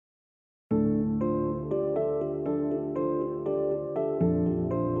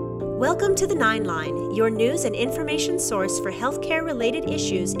Welcome to the 9 Line, your news and information source for healthcare-related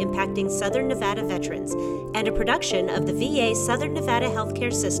issues impacting Southern Nevada veterans, and a production of the VA Southern Nevada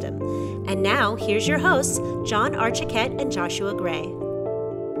Healthcare System. And now, here's your hosts, John Archiquette and Joshua Gray.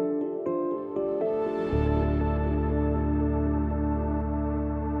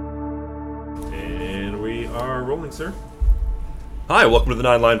 And we are rolling, sir. Hi, welcome to the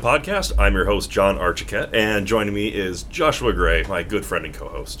 9 Line Podcast. I'm your host, John Archiquette, and joining me is Joshua Gray, my good friend and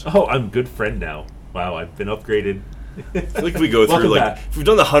co-host. Oh, I'm good friend now. Wow, I've been upgraded. I feel like we go through, if we've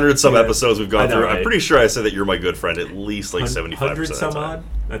done the 100-some episodes we've gone through, right? I'm pretty sure I said that you're my good friend at least 75% of the time. Odd?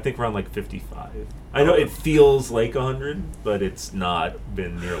 I think we're on 55. I know it feels like 100, but it's not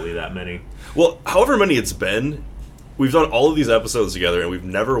been nearly that many. Well, however many it's been, we've done all of these episodes together, and we've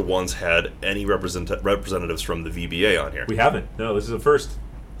never once had any representatives from the VBA on here. We haven't. No, this is the first.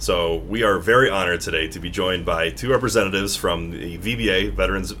 So we are very honored today to be joined by two representatives from the VBA,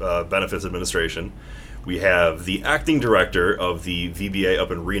 Veterans Benefits Administration. We have the acting director of the VBA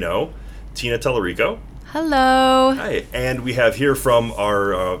up in Reno, Tina Tallerico. Hello. Hi. And we have here from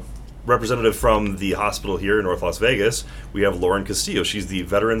our representative from the hospital here in North Las Vegas, we have Lauren Castillo. She's the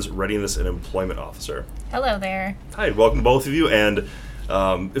Veterans Readiness and Employment Officer. Hello there. Hi, welcome to both of you, and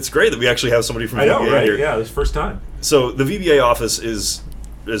it's great that we actually have somebody from VBA here. Yeah, this is the first time. So the VBA office is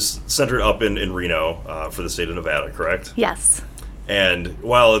centered up in Reno for the state of Nevada, correct? Yes. And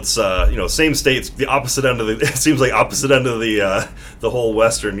while it's same states, the opposite end of the it seems like opposite end of the whole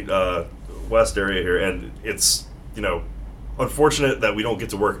western west area here, and it's unfortunate that we don't get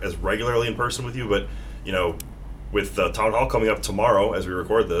to work as regularly in person with you, but with town hall coming up tomorrow as we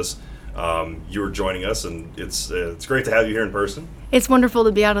record this, you were joining us, and it's great to have you here in person. It's wonderful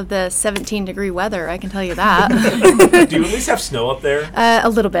to be out of the 17-degrey weather, I can tell you that. Do you at least have snow up there? A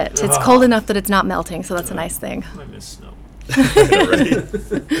little bit. It's cold enough that it's not melting, so that's a nice thing. I miss snow. Right?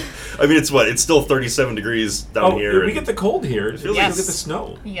 I mean, it's still 37 degrees down here. We get the cold here. It feels like you'll get the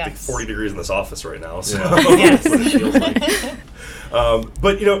snow. Yes. It's like 40 degrees in this office right now. So. Yeah. Yes. That's what it feels like.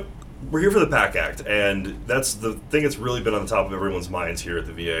 But we're here for the PACT Act, and that's the thing that's really been on the top of everyone's minds here at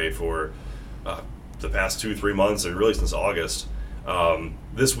the VA for the past 2-3 months, and really since August.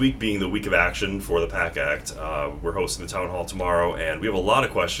 This week being the week of action for the PACT Act, we're hosting the town hall tomorrow, and we have a lot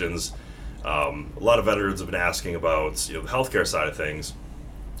of questions. A lot of veterans have been asking about the healthcare side of things,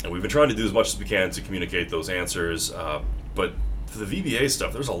 and we've been trying to do as much as we can to communicate those answers. But for the VBA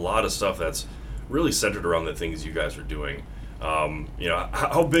stuff, there's a lot of stuff that's really centered around the things you guys are doing.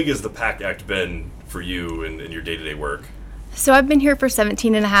 How big has the PACT Act been for you in your day-to-day work? So I've been here for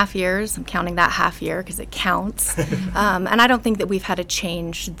 17 and a half years. I'm counting that half year because it counts. And I don't think that we've had a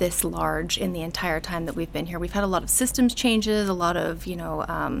change this large in the entire time that we've been here. We've had a lot of systems changes, a lot of,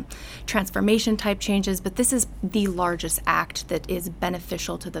 transformation type changes, but this is the largest act that is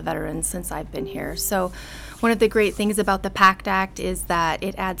beneficial to the veterans since I've been here. So one of the great things about the PACT Act is that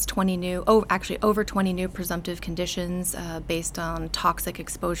it adds over 20 new presumptive conditions based on toxic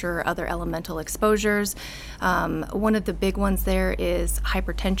exposure, other elemental exposures. One of the big ones there is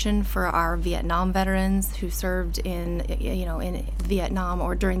hypertension for our Vietnam veterans who served in Vietnam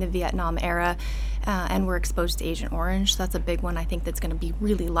or during the Vietnam era and were exposed to Agent Orange. So that's a big one I think that's going to be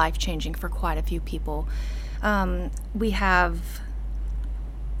really life-changing for quite a few people. We have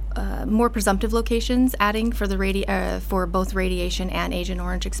more presumptive locations adding for for both radiation and Agent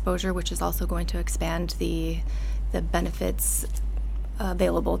Orange exposure, which is also going to expand the benefits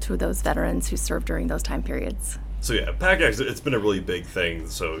available to those veterans who served during those time periods. So yeah, PACT Act, it's been a really big thing.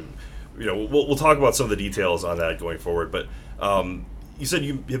 So, we'll talk about some of the details on that going forward. But you said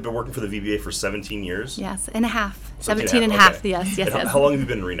you have been working for the VBA for 17 years? Yes, and a half. 17 and a half, yes. How long have you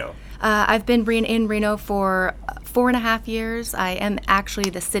been in Reno? I've been in Reno for 4.5 years. I am actually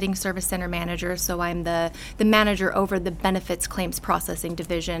the sitting service center manager, so I'm the manager over the benefits claims processing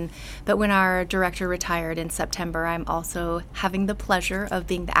division. But when our director retired in September, I'm also having the pleasure of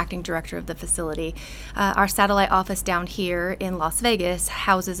being the acting director of the facility. Our satellite office down here in Las Vegas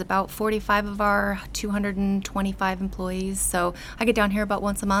houses about 45 of our 225 employees, so I get down here about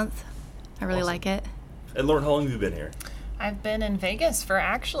once a month. I really like it. And Lauren, how long have you been here? I've been in Vegas for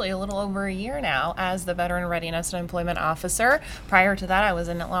actually a little over a year now as the Veteran Readiness and Employment Officer. Prior to that, I was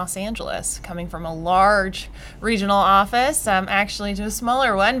in Los Angeles, coming from a large regional office, actually to a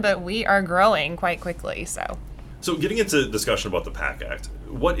smaller one, but we are growing quite quickly. So getting into discussion about the PACT Act,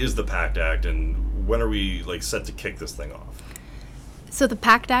 what is the PACT Act, and when are we set to kick this thing off? So the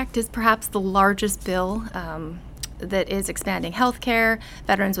PACT Act is perhaps the largest bill that is expanding healthcare,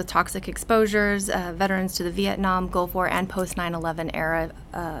 veterans with toxic exposures, veterans to the Vietnam, Gulf War, and post 9/11 era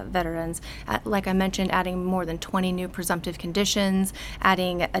veterans. Like I mentioned, adding more than 20 new presumptive conditions,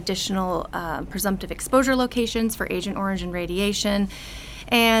 adding additional presumptive exposure locations for Agent Orange and radiation.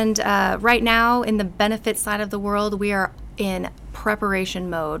 And right now, in the benefit side of the world, we are in preparation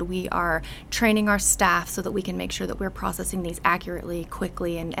mode. We are training our staff so that we can make sure that we're processing these accurately,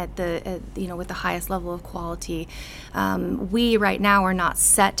 quickly, and with the highest level of quality. We right now are not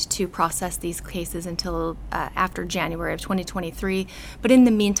set to process these cases until after January of 2023. But in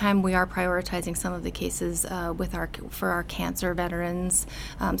the meantime, we are prioritizing some of the cases for our cancer veterans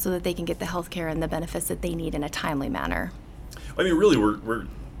so that they can get the health care and the benefits that they need in a timely manner. I mean, really, we're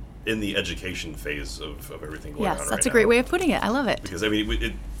in the education phase of everything going on right now. Yes, that's a great way of putting it. I love it. Because, I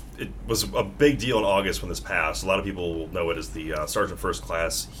mean, it was a big deal in August when this passed. A lot of people will know it as the Sergeant First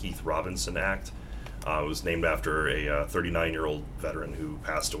Class Heath Robinson Act. It was named after a 39-year-old veteran who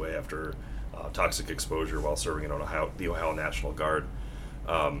passed away after toxic exposure while serving in the Ohio National Guard.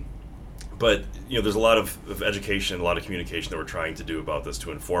 But, there's a lot of education, a lot of communication that we're trying to do about this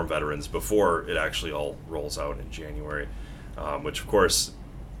to inform veterans before it actually all rolls out in January. Which, of course,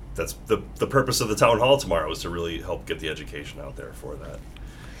 that's the purpose of the town hall tomorrow, is to really help get the education out there for that.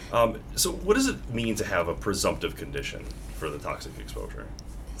 So what does it mean to have a presumptive condition for the toxic exposure?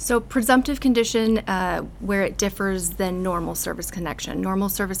 So presumptive condition, where it differs than normal service connection. Normal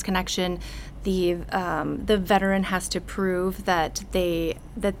service connection, the veteran has to prove that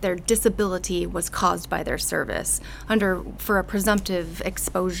their disability was caused by their service. For a presumptive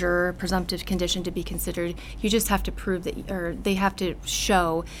exposure, presumptive condition to be considered, you just have to prove they have to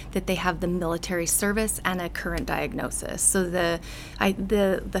show that they have the military service and a current diagnosis. So the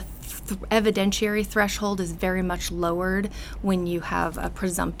evidentiary threshold is very much lowered when you have a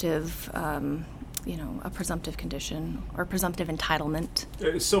presumptive condition or presumptive entitlement.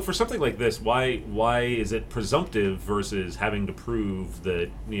 So for something like this, why is it presumptive versus having to prove that,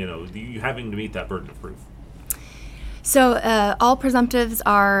 you having to meet that burden of proof? So all presumptives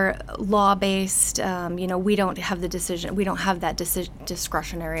are law-based. We don't have the decision. We don't have that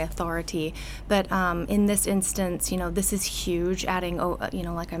discretionary authority. But in this instance, this is huge. Adding,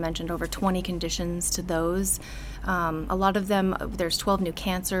 like I mentioned, over 20 conditions to those. A lot of them, there's 12 new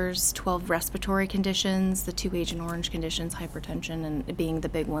cancers, 12 respiratory conditions, the 2 Agent Orange conditions, hypertension, and being the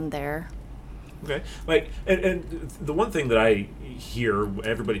big one there. Okay, and the one thing that I hear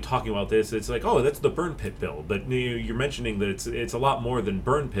everybody talking about this, it's like, oh, that's the burn pit bill. But you're mentioning that it's a lot more than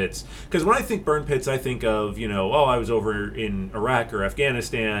burn pits. Because when I think burn pits, I think of, I was over in Iraq or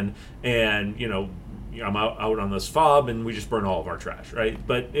Afghanistan, and I'm out on this fob, and we just burn all of our trash, right?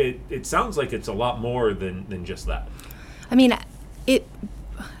 But it sounds like it's a lot more than just that. I mean, it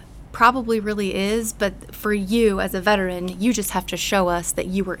probably really is, but for you as a veteran, you just have to show us that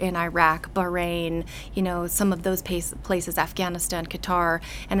you were in Iraq, Bahrain, some of those places, Afghanistan, Qatar,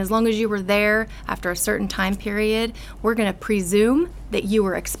 and as long as you were there after a certain time period, we're going to presume that you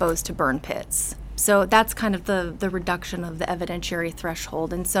were exposed to burn pits. So that's kind of the reduction of the evidentiary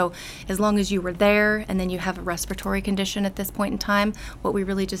threshold. And so as long as you were there and then you have a respiratory condition at this point in time, what we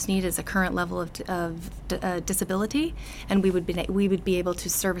really just need is a current level of disability, and we would be able to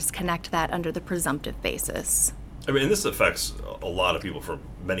service connect that under the presumptive basis. I mean, and this affects a lot of people from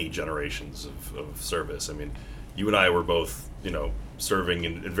many generations of service. I mean, you and I were both, serving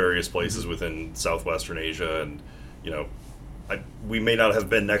in various places within Southwestern Asia, and, we may not have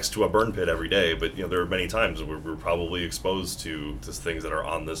been next to a burn pit every day, but there are many times where we're probably exposed to things that are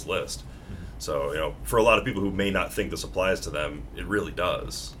on this list. So, for a lot of people who may not think this applies to them, it really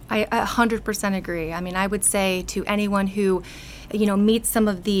does. I 100% agree. I mean, I would say to anyone who, meets some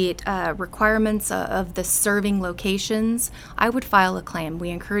of the requirements of the serving locations, I would file a claim. We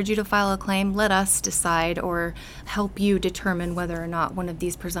encourage you to file a claim. Let us decide or help you determine whether or not one of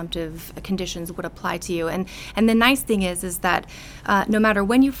these presumptive conditions would apply to you. And the nice thing is that no matter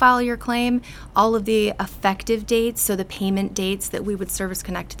when you file your claim, all of the effective dates, so the payment dates that we would service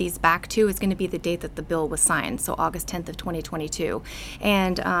connect these back to, is going to be the date that the bill was signed, so August 10th of 2022.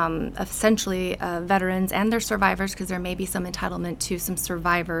 And essentially, veterans and their survivors, because there may be some entitlement to some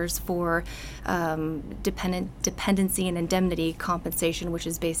survivors for dependency and indemnity compensation, which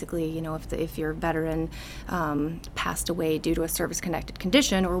is basically, if your veteran passed away due to a service-connected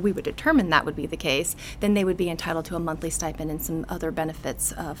condition, or we would determine that would be the case, then they would be entitled to a monthly stipend and some other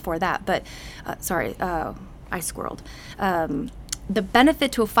benefits for that. But, I squirreled. The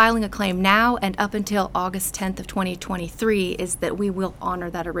benefit to filing a claim now and up until August 10th of 2023 is that we will honor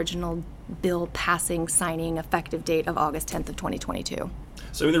that original bill passing, signing, effective date of August 10th of 2022.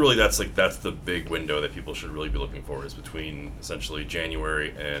 So I mean, really, that's the big window that people should really be looking for, is between essentially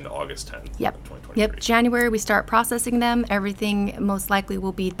January and August 10th of 2023. Yep. January we start processing them. Everything most likely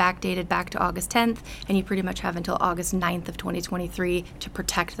will be backdated back to August 10th, and you pretty much have until August 9th of 2023 to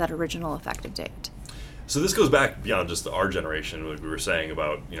protect that original effective date. So this goes back beyond just our generation, like we were saying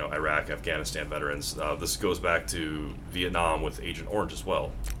about, Iraq, Afghanistan veterans. This goes back to Vietnam with Agent Orange as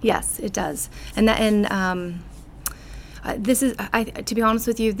well. Yes, it does. This is, to be honest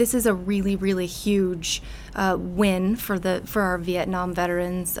with you, this is a really, really huge win for our Vietnam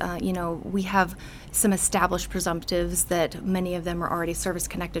veterans. We have some established presumptives that many of them are already service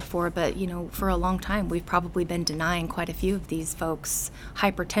connected for, but for a long time we've probably been denying quite a few of these folks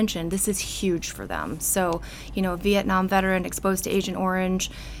hypertension. This is huge for them. So, a Vietnam veteran exposed to Agent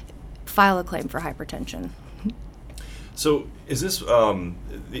Orange, file a claim for hypertension. So is this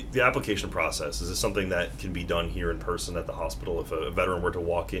the application process? Is this something that can be done here in person at the hospital? If a veteran were to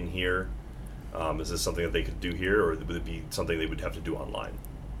walk in here, is this something that they could do here, or would it be something they would have to do online?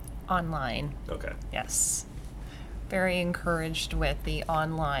 Online. Okay. Yes. Very encouraged with the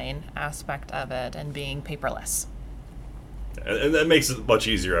online aspect of it and being paperless. And that makes it much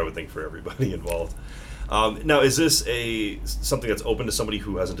easier, I would think, for everybody involved. Now, is this something that's open to somebody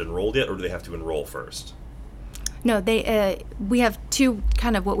who hasn't enrolled yet, or do they have to enroll first? No, we have two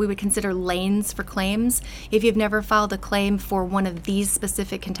kind of what we would consider lanes for claims. If you've never filed a claim for one of these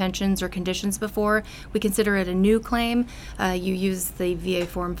specific contentions or conditions before, we consider it a new claim. You use the VA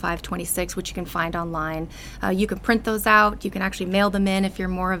Form 526, which you can find online. You can print those out. You can actually mail them in if you're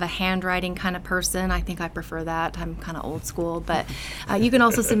more of a handwriting kind of person. I think I prefer that. I'm kind of old school, but you can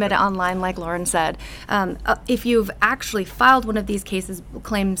also submit it online, like Lauren said. If you've actually filed one of these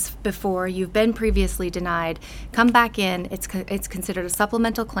claims before, you've been previously denied, come back in. It's considered a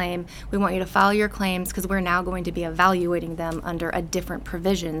supplemental claim. We want you to file your claims because we're now going to be evaluating them under a different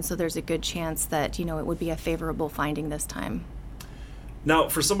provision, so there's a good chance that it would be a favorable finding this time. Now,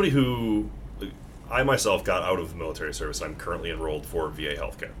 for somebody who, I myself got out of the military service, I'm currently enrolled for VA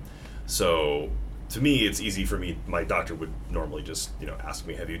healthcare. So to me, it's easy for me. My doctor would normally just ask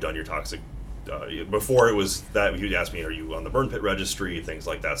me, have you done your toxic? Before it was that, he would ask me, are you on the burn pit registry, things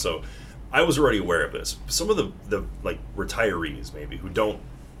like that. So I was already aware of this. Some of the retirees maybe who don't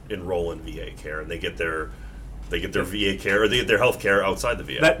enroll in VA care and they get their VA care, or they get their health care outside the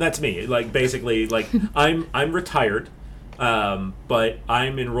VA. That's me. Basically, I'm retired, but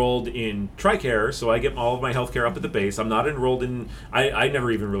I'm enrolled in TRICARE, so I get all of my health care up at the base. I'm not enrolled in. I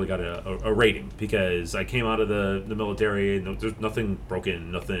never even really got a rating because I came out of the military and there's nothing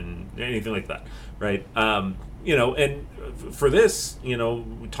broken, anything like that, right? And for this,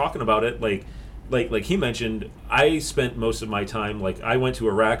 talking about it, like he mentioned, I spent most of my time, I went to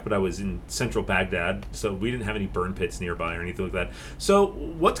Iraq, but I was in central Baghdad, so we didn't have any burn pits nearby or anything like that. So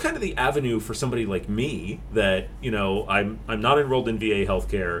what's kind of the avenue for somebody like me that, I'm not enrolled in VA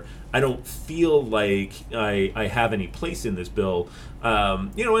healthcare, I don't feel like I have any place in this bill,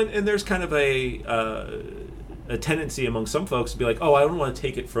 and there's kind of a tendency among some folks to be like, oh, I don't want to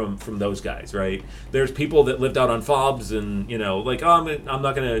take it from those guys, right? There's people that lived out on FOBs and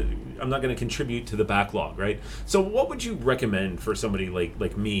I'm not gonna contribute to the backlog, right? So what would you recommend for somebody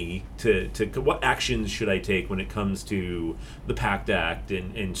like me to what actions should I take when it comes to the PACT Act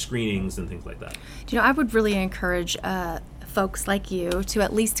and screenings and things like that? I would really encourage folks like you to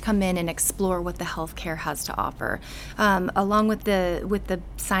at least come in and explore what the healthcare has to offer. Along with the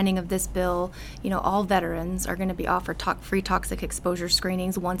signing of this bill, all veterans are going to be offered free toxic exposure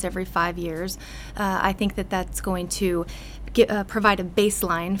screenings once every 5 years. I think that's going to provide a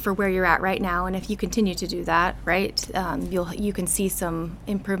baseline for where you're at right now, and if you continue to do that, right, you can see some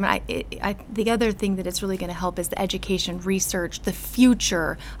improvement. The other thing that it's really going to help is the education, research, the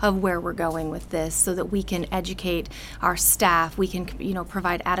future of where we're going with this, so that we can educate our staff. We can,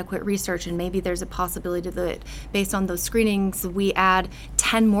 provide adequate research, and maybe there's a possibility that based on those screenings, we add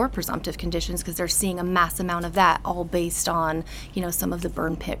 10 more presumptive conditions because they're seeing a mass amount of that, all based on, some of the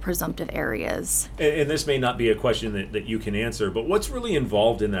burn pit presumptive areas. And this may not be a question that you can answer, but what's really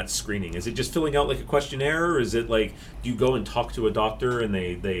involved in that screening? Is it just filling out a questionnaire, or is it do you go and talk to a doctor and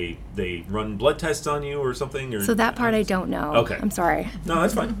they run blood tests on you or something? Or so that part I don't know. Okay. I'm sorry. No,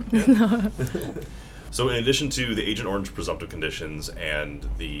 that's fine. Yeah. So in addition to the Agent Orange presumptive conditions and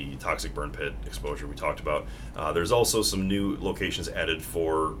the toxic burn pit exposure we talked about, there's also some new locations added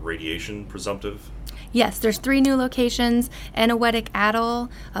for radiation presumptive. Yes, there's 3 new locations: Eniwetok Atoll,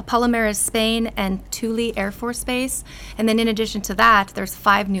 Palomares, Spain, and Thule Air Force Base. And then in addition to that, there's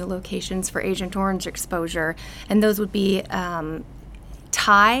 5 new locations for Agent Orange exposure, and those would be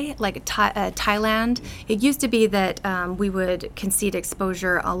Thailand. It used to be that we would concede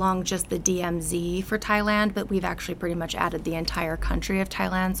exposure along just the DMZ for Thailand, but we've actually pretty much added the entire country of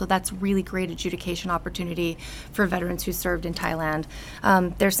Thailand, so that's really great adjudication opportunity for veterans who served in Thailand.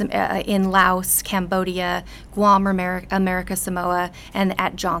 There's some in Laos, Cambodia, Guam, America Samoa, and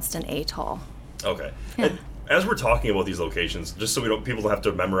at Johnston Atoll. Okay. Yeah. And as we're talking about these locations, just so people don't have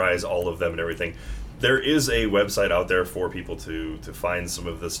to memorize all of them and everything, there is a website out there for people to find some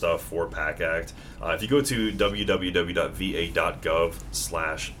of this stuff for PACT Act. If you go to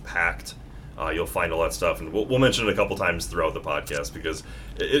www.va.gov/PACT, you'll find all that stuff. And we'll mention it a couple times throughout the podcast because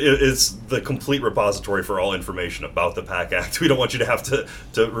it's the complete repository for all information about the PACT Act. We don't want you to have to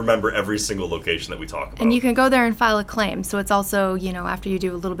remember every single location that we talk about. And you can go there and file a claim. So it's also, after you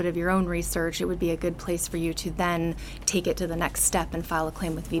do a little bit of your own research, it would be a good place for you to then take it to the next step and file a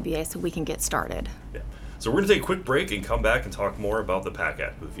claim with VBA so we can get started. Yeah. So we're going to take a quick break and come back and talk more about the PACT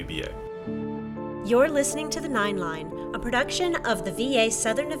Act with VBA. You're listening to The 9 Line, a production of the VA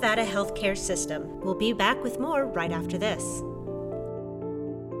Southern Nevada Healthcare System. We'll be back with more right after this.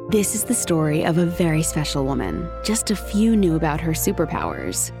 This is the story of a very special woman. Just a few knew about her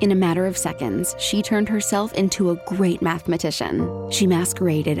superpowers. In a matter of seconds, she turned herself into a great mathematician. She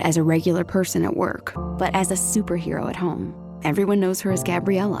masqueraded as a regular person at work, but as a superhero at home. Everyone knows her as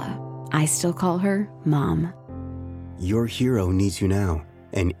Gabriella. I still call her Mom. Your hero needs you now,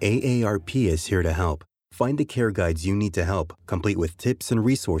 and AARP is here to help. Find the care guides you need to help, complete with tips and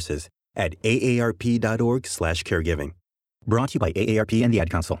resources at aarp.org/caregiving. Brought to you by AARP and the Ad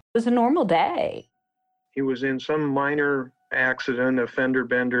Council. It was a normal day. He was in some minor accident, a fender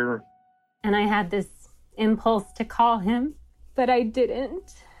bender. And I had this impulse to call him, but I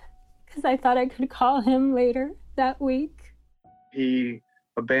didn't because I thought I could call him later that week. He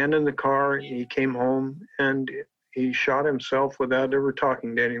abandoned the car, he came home, and he shot himself without ever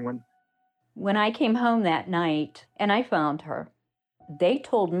talking to anyone. When I came home that night and I found her, they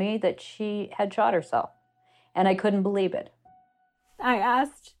told me that she had shot herself, and I couldn't believe it. I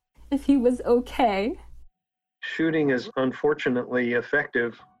asked if he was okay. Shooting is unfortunately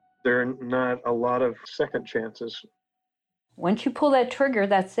effective. There are not a lot of second chances. Once you pull that trigger,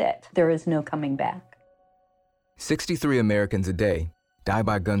 that's it. There is no coming back. 63 Americans a day die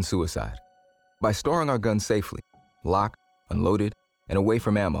by gun suicide. By storing our guns safely, locked, unloaded, and away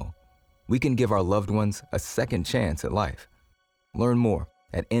from ammo, we can give our loved ones a second chance at life. Learn more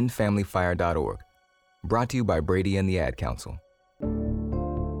at endfamilyfire.org. Brought to you by Brady and the Ad Council.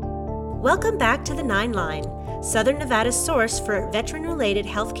 Welcome back to The 9 Line, Southern Nevada's source for veteran-related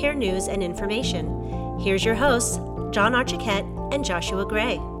healthcare news and information. Here's your hosts, John Archiquette and Joshua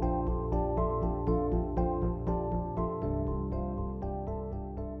Gray.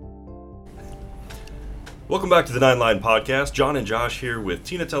 Welcome back to the 9 Line Podcast. John and Josh here with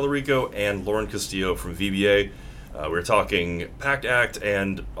Tina Tallerico and Lauren Castillo from VBA. We're talking PACT Act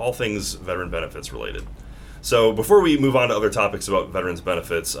and all things veteran benefits related. So before we move on to other topics about veterans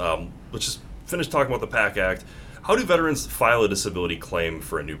benefits, let's just finish talking about the PACT Act. How do veterans file a disability claim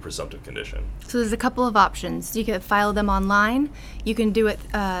for a new presumptive condition? So there's a couple of options. You can file them online. You can do it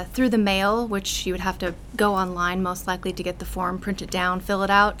through the mail, which you would have to go online most likely to get the form, print it down, fill it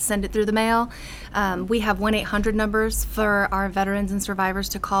out, send it through the mail. We have 1-800 numbers for our veterans and survivors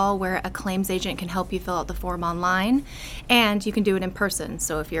to call where a claims agent can help you fill out the form online. And you can do it in person.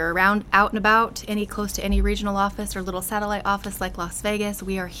 So if you're around, out and about, close to any regional office or little satellite office like Las Vegas,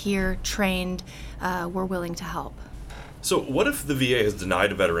 we are here, trained, we're willing to help. So what if the VA has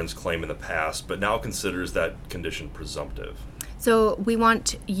denied a veteran's claim in the past, but now considers that condition presumptive? So we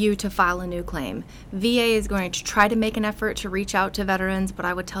want you to file a new claim. VA is going to try to make an effort to reach out to veterans, but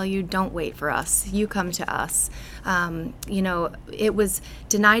I would tell you, don't wait for us. You come to us. It was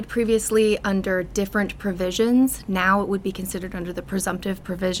denied previously under different provisions. Now it would be considered under the presumptive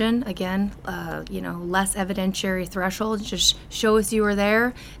provision. Again, less evidentiary threshold. Just show us you were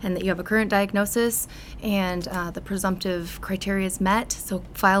there and that you have a current diagnosis and the presumptive criteria is met, so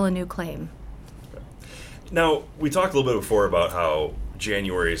file a new claim. Now, we talked a little bit before about how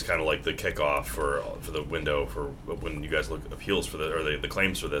January is kind of like the kickoff for the window for when you guys look appeals for the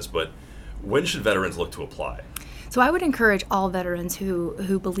claims for this, but when should veterans look to apply? So I would encourage all veterans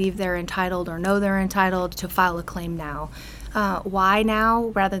who believe they're entitled or know they're entitled to file a claim now. Why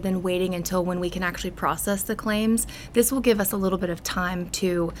now rather than waiting until when we can actually process the claims? This will give us a little bit of time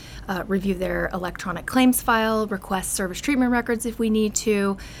to review their electronic claims file, request service treatment records if we need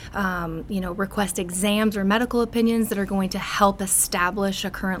to, request exams or medical opinions that are going to help establish a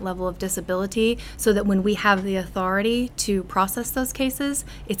current level of disability, so that when we have the authority to process those cases,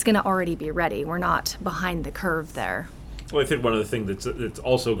 it's going to already be ready. We're not behind the curve there. Well, I think one of the things that's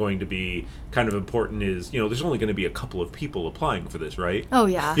also going to be kind of important is, there's only going to be a couple of people applying for this, right? Oh,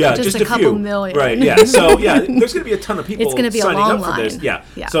 yeah. Yeah, just a few. couple million. Right, yeah. So, there's going to be a ton of people it's going to be signing a long up line. for this.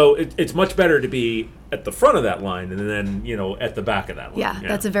 Yeah. So it's much better to be at the front of that line and then, at the back of that line. Yeah,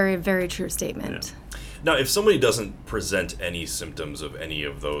 that's a very, very true statement. Yeah. Now, if somebody doesn't present any symptoms of any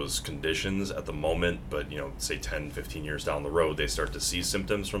of those conditions at the moment, but, say 10, 15 years down the road, they start to see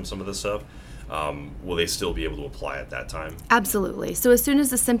symptoms from some of this stuff, will they still be able to apply at that time? Absolutely. So as soon as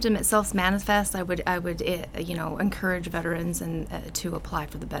the symptom itself manifests, I would encourage veterans to apply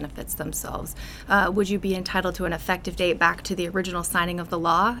for the benefits themselves. Would you be entitled to an effective date back to the original signing of the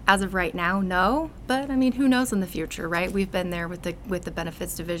law? As of right now, no. But who knows in the future, right? We've been there with the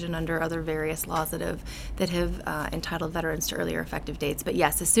benefits division under other various laws that have entitled veterans to earlier effective dates. But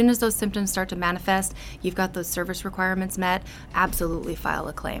yes, as soon as those symptoms start to manifest, you've got those service requirements met, absolutely file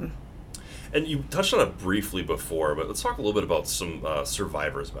a claim. And you touched on it briefly before, but let's talk a little bit about some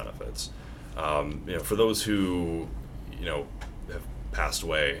survivors' benefits. For those who, have passed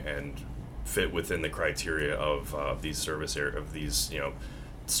away and fit within the criteria of these service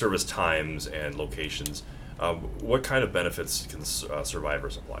service times and locations, what kind of benefits can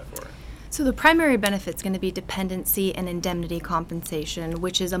survivors apply for? So the primary benefit is going to be dependency and indemnity compensation,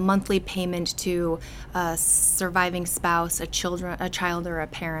 which is a monthly payment to a surviving spouse, a child, or a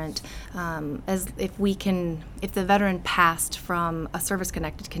parent. If the veteran passed from a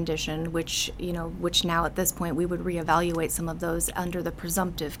service-connected condition, which now at this point we would reevaluate some of those under the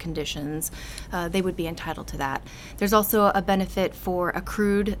presumptive conditions, they would be entitled to that. There's also a benefit for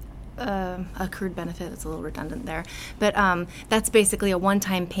accrued benefit. It's a little redundant there, but that's basically a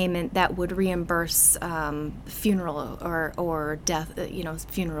one-time payment that would reimburse funeral or death,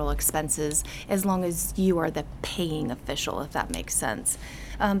 funeral expenses, as long as you are the paying official, if that makes sense.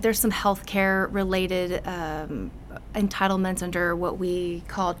 There's some healthcare related entitlements under what we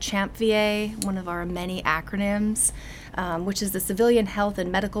call CHAMP VA, one of our many acronyms, which is the Civilian Health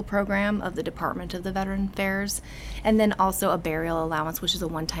and Medical Program of the Department of the Veteran Affairs, and then also a burial allowance, which is a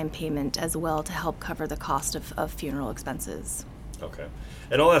one-time payment as well to help cover the cost of funeral expenses. Okay.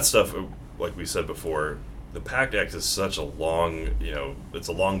 And all that stuff, like we said before, the PACT Act is such a long, it's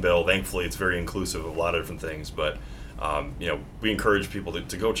a long bill. Thankfully, it's very inclusive of a lot of different things, but we encourage people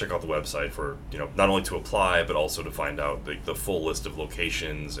to go check out the website for, not only to apply, but also to find out the full list of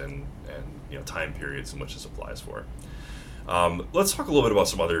locations and time periods in which this applies for. Let's talk a little bit about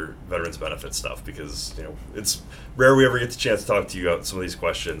some other veterans benefit stuff, because it's rare we ever get the chance to talk to you about some of these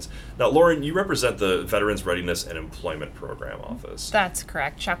questions. Now, Lauren, you represent the Veterans Readiness and Employment Program Office. That's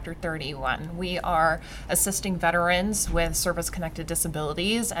correct, Chapter 31. We are assisting veterans with service-connected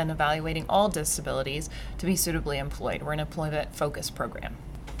disabilities and evaluating all disabilities to be suitably employed. We're an employment-focused program.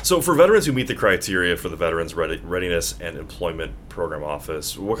 So for veterans who meet the criteria for the Veterans Readiness and Employment Program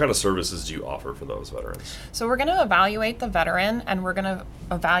Office, what kind of services do you offer for those veterans? So we're going to evaluate the veteran, and we're going to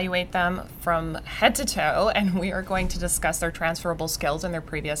evaluate them from head to toe, and we are going to discuss their transferable skills and their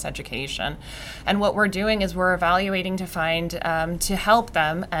previous education. And what we're doing is we're evaluating to find, to help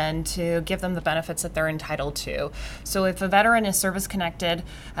them and to give them the benefits that they're entitled to. So if a veteran is service-connected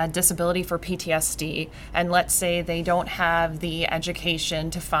disability for PTSD, and let's say they don't have the education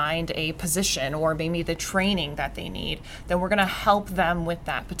to find a position or maybe the training that they need, then we're going to help them with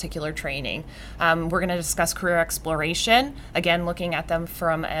that particular training. We're going to discuss career exploration, again looking at them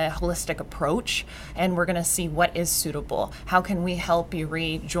from a holistic approach, and we're going to see what is suitable. How can we help you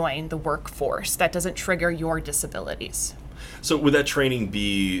rejoin the workforce that doesn't trigger your disabilities? So would that training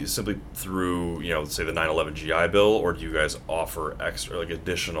be simply through, say the 9/11 GI Bill, or do you guys offer extra,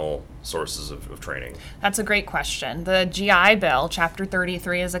 additional sources of training? That's a great question. The GI Bill, Chapter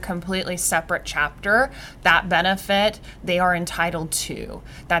 33, is a completely separate chapter. That benefit they are entitled to.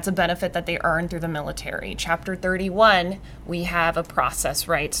 That's a benefit that they earn through the military. Chapter 31, we have a process,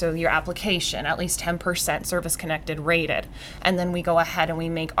 right? So your application, at least 10% service-connected rated. And then we go ahead and we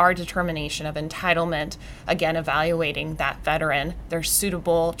make our determination of entitlement, again, evaluating that veteran, their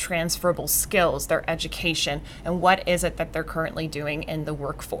suitable transferable skills, their education, and what is it that they're currently doing in the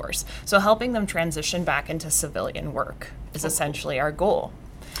workforce. So helping them transition back into civilian work is essentially our goal.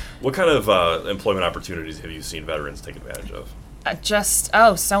 What kind of employment opportunities have you seen veterans take advantage of?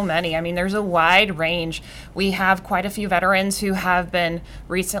 So many. I mean, there's a wide range. We have quite a few veterans who have been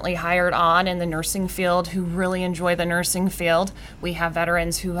recently hired on in the nursing field who really enjoy the nursing field. We have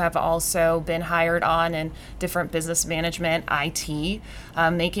veterans who have also been hired on in different business management, IT,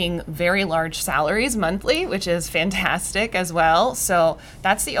 making very large salaries monthly, which is fantastic as well. So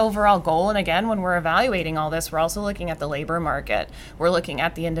that's the overall goal. And again, when we're evaluating all this, we're also looking at the labor market. We're looking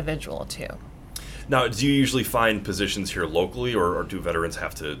at the individual too. Now, do you usually find positions here locally, or do veterans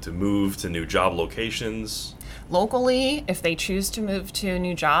have to move to new job locations? Locally, if they choose to move to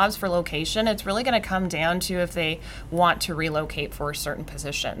new jobs for location, it's really going to come down to if they want to relocate for certain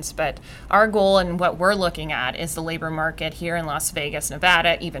positions. But our goal and what we're looking at is the labor market here in Las Vegas,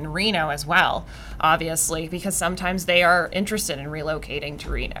 Nevada, even Reno as well, obviously, because sometimes they are interested in relocating to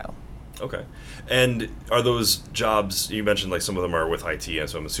Reno. Okay. And are those jobs, you mentioned like some of them are with IT, and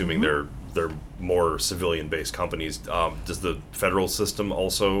so I'm assuming they're more civilian-based companies. Does the federal system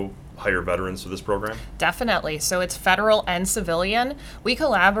also hire veterans for this program? Definitely. So it's federal and civilian. We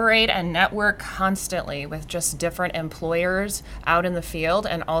collaborate and network constantly with just different employers out in the field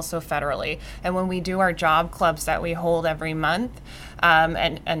and also federally. And when we do our job clubs that we hold every month,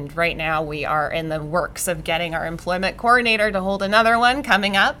 and right now we are in the works of getting our employment coordinator to hold another one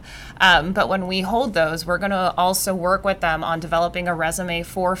coming up. But when we hold those, we're going to also work with them on developing a resume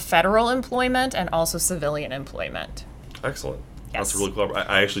for federal employment and also civilian employment. Excellent. Yes. That's really clever.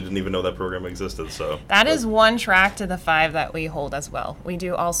 I actually didn't even know that program existed. So that is one track to the 5 that we hold as well. We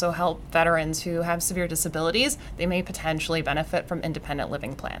do also help veterans who have severe disabilities. They may potentially benefit from independent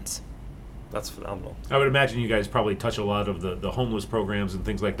living plans. That's phenomenal. I would imagine you guys probably touch a lot of the homeless programs and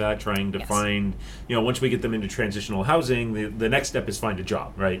things like that, trying to find, once we get them into transitional housing, the next step is find a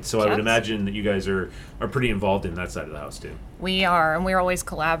job, right? So I would imagine that you guys are pretty involved in that side of the house too. We are, and we're always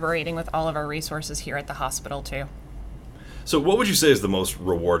collaborating with all of our resources here at the hospital too. So what would you say is the most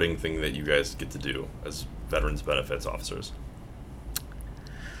rewarding thing that you guys get to do as Veterans Benefits officers?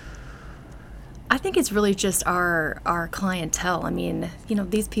 I think it's really just our clientele. I mean,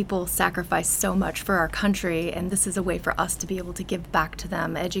 these people sacrifice so much for our country, and this is a way for us to be able to give back to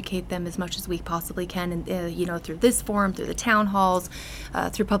them, educate them as much as we possibly can, and through this forum, through the town halls,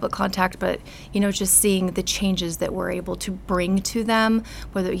 through public contact, but just seeing the changes that we're able to bring to them,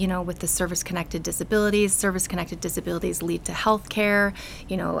 whether with the service-connected disabilities lead to health care,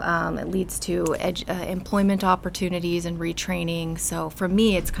 it leads to employment opportunities and retraining. So for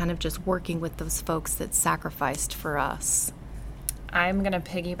me, it's kind of just working with those folks that sacrificed for us. I'm going to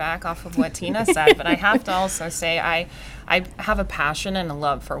piggyback off of what Tina said, but I have to also say I have a passion and a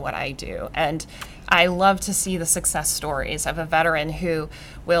love for what I do. And I love to see the success stories of a veteran who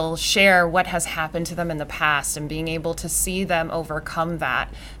will share what has happened to them in the past and being able to see them overcome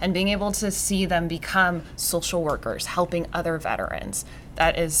that and being able to see them become social workers, helping other veterans.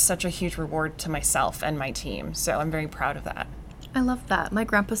 That is such a huge reward to myself and my team. So I'm very proud of that. I love that. My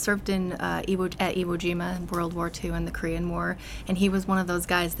grandpa served at Iwo Jima in World War II and the Korean War, and he was one of those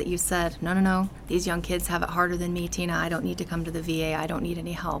guys that you said, no, these young kids have it harder than me, Tina. I don't need to come to the VA. I don't need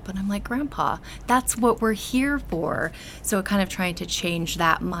any help. And I'm like, Grandpa, that's what we're here for. So kind of trying to change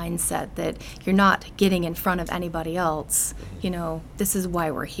that mindset that you're not getting in front of anybody else. This is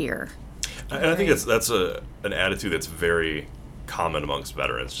why we're here. And I think that's an attitude that's very common amongst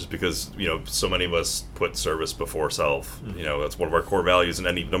veterans, just because so many of us put service before self. That's one of our core values in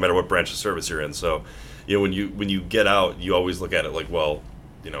no matter what branch of service you're in. So when you get out, you always look at it like, well,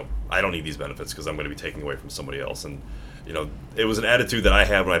 I don't need these benefits because I'm going to be taking away from somebody else. And it was an attitude that I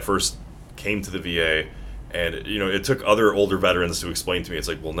had when I first came to the VA, and it took other older veterans to explain to me, it's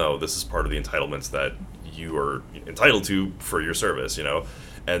like, well, no, this is part of the entitlements that you are entitled to for your service.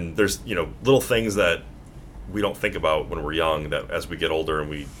 And there's little things that we don't think about when we're young, that as we get older and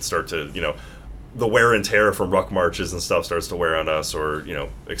we start to, the wear and tear from ruck marches and stuff starts to wear on us, or,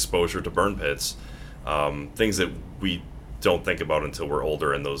 exposure to burn pits, things that we don't think about until we're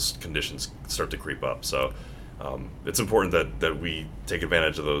older and those conditions start to creep up. So it's important that we take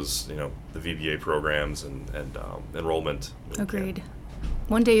advantage of those, the VBA programs and enrollment. Agreed.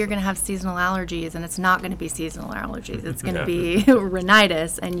 One day you're going to have seasonal allergies, and it's not going to be seasonal allergies. It's going to be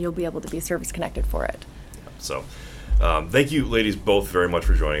rhinitis, and you'll be able to be service connected for it. So thank you, ladies, both very much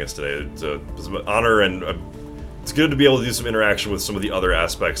for joining us today. It was an honor, and it's good to be able to do some interaction with some of the other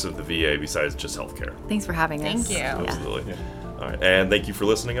aspects of the VA besides just healthcare. Thanks for having us. Thank you. Absolutely. Yeah. All right, and thank you for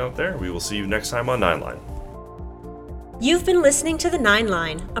listening out there. We will see you next time on 9 Line. You've been listening to The 9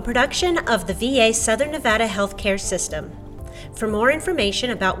 Line, a production of the VA Southern Nevada Healthcare System. For more information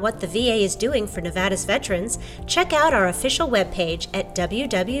about what the VA is doing for Nevada's veterans, check out our official webpage at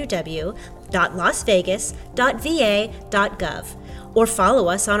www.lasvegas.va.gov or follow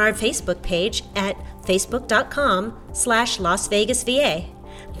us on our Facebook page at facebook.com/LasVegasVA.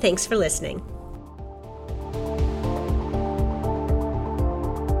 Thanks for listening.